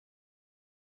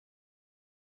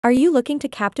Are you looking to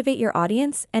captivate your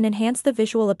audience and enhance the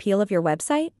visual appeal of your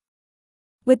website?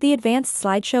 With the advanced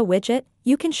Slideshow widget,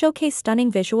 you can showcase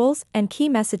stunning visuals and key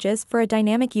messages for a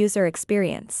dynamic user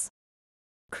experience.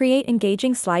 Create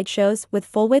engaging slideshows with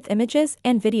full-width images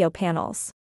and video panels.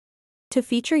 To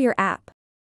feature your app.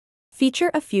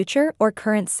 Feature a future or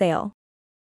current sale.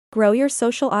 Grow your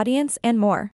social audience and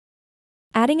more.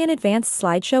 Adding an advanced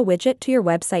Slideshow widget to your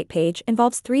website page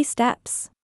involves 3 steps.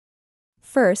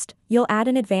 First, you'll add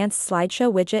an advanced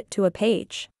Slideshow widget to a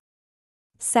page.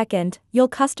 Second, you'll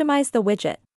customize the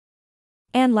widget.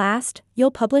 And last,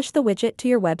 you'll publish the widget to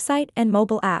your website and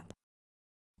mobile app.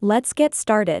 Let's get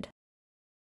started.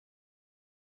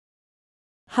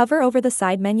 Hover over the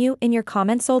side menu in your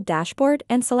console dashboard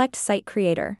and select Site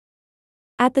Creator.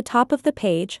 At the top of the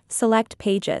page, select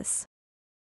Pages.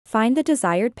 Find the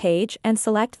desired page and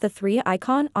select the 3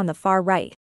 icon on the far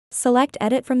right. Select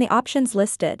Edit from the options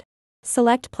listed.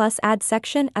 Select plus Add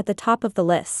section at the top of the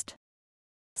list.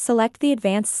 Select the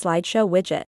advanced Slideshow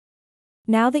widget.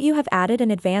 Now that you have added an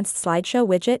advanced Slideshow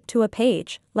widget to a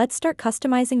page, let's start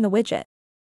customizing the widget.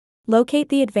 Locate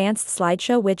the advanced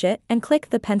Slideshow widget and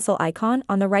click the pencil icon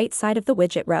on the right side of the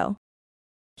widget row.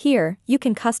 Here, you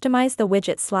can customize the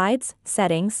widget slides,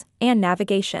 settings, and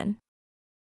navigation.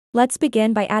 Let's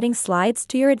begin by adding slides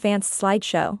to your advanced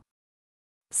slideshow.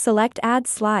 Select Add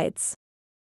Slides.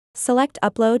 Select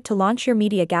Upload to launch your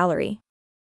media gallery.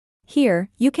 Here,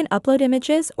 you can upload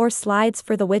images or slides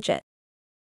for the widget.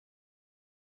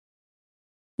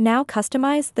 Now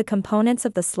customize the components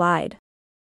of the slide.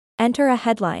 Enter a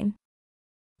headline.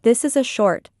 This is a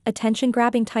short,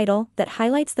 attention-grabbing title that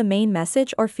highlights the main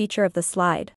message or feature of the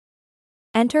slide.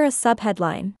 Enter a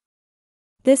subheadline.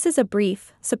 This is a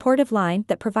brief, supportive line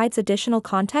that provides additional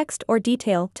context or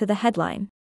detail to the headline.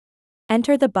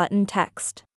 Enter the button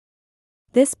text.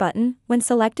 This button, when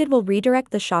selected, will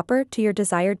redirect the shopper to your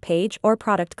desired page or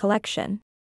product collection.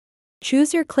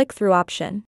 Choose your click-through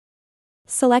option.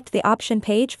 Select the option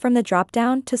page from the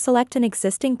drop-down to select an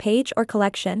existing page or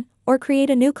collection, or create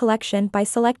a new collection by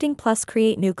selecting plus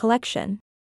Create New Collection.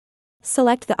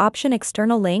 Select the option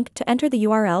External Link to enter the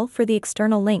URL for the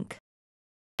external link.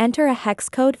 Enter a hex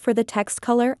code for the text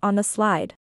color on the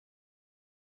slide.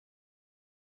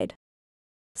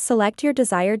 Select your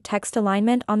desired text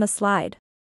alignment on the slide.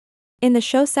 In the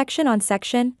Show section on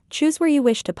Section, choose where you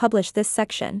wish to publish this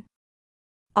section.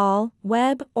 All,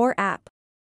 Web, or App.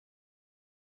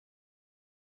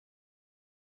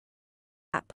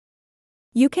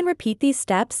 You can repeat these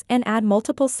steps and add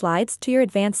multiple slides to your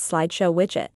advanced Slideshow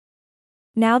widget.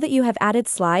 Now that you have added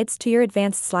slides to your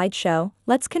advanced slideshow,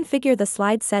 let's configure the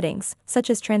slide settings, such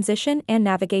as transition and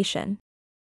navigation.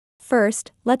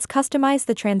 First, let's customize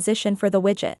the transition for the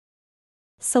widget.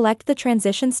 Select the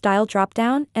Transition Style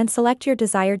dropdown and select your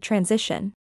desired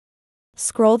transition.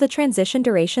 Scroll the Transition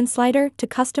Duration slider to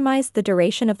customize the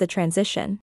duration of the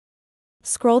transition.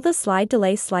 Scroll the Slide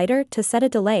Delay slider to set a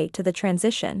delay to the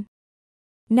transition.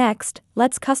 Next,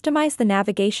 let's customize the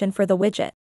navigation for the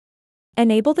widget.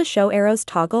 Enable the Show Arrows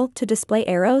toggle to display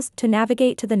arrows to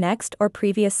navigate to the next or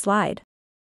previous slide.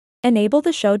 Enable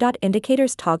the Show Dot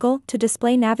Indicators toggle to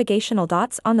display navigational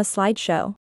dots on the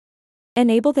slideshow.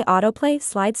 Enable the Autoplay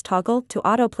Slides toggle to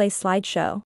autoplay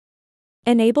slideshow.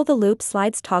 Enable the Loop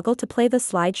Slides toggle to play the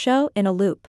slideshow in a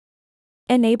loop.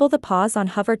 Enable the Pause on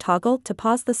Hover toggle to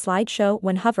pause the slideshow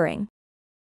when hovering.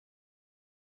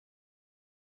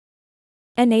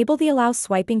 Enable the Allow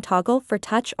Swiping toggle for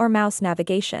touch or mouse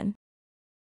navigation.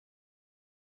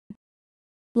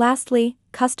 Lastly,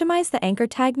 customize the anchor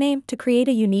tag name to create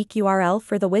a unique URL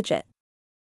for the widget.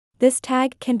 This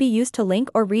tag can be used to link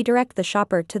or redirect the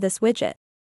shopper to this widget.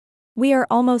 We are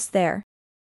almost there.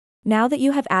 Now that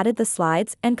you have added the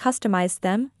slides and customized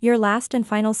them, your last and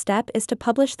final step is to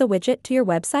publish the widget to your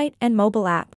website and mobile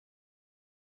app.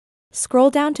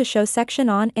 Scroll down to Show section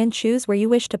on and choose where you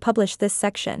wish to publish this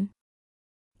section.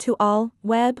 To All,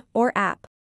 Web, or App.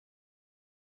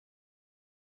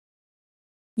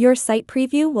 Your site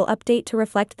preview will update to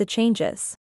reflect the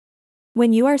changes.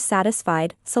 When you are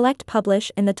satisfied, select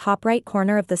Publish in the top right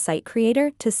corner of the Site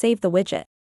Creator to save the widget.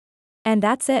 And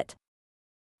that's it.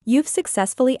 You've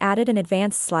successfully added an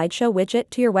advanced Slideshow widget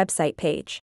to your website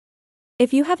page.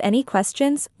 If you have any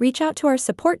questions, reach out to our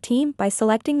support team by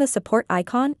selecting the support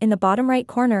icon in the bottom right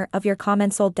corner of your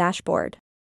console dashboard.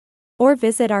 Or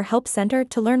visit our Help Center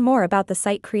to learn more about the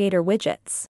Site Creator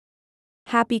widgets.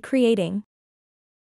 Happy creating!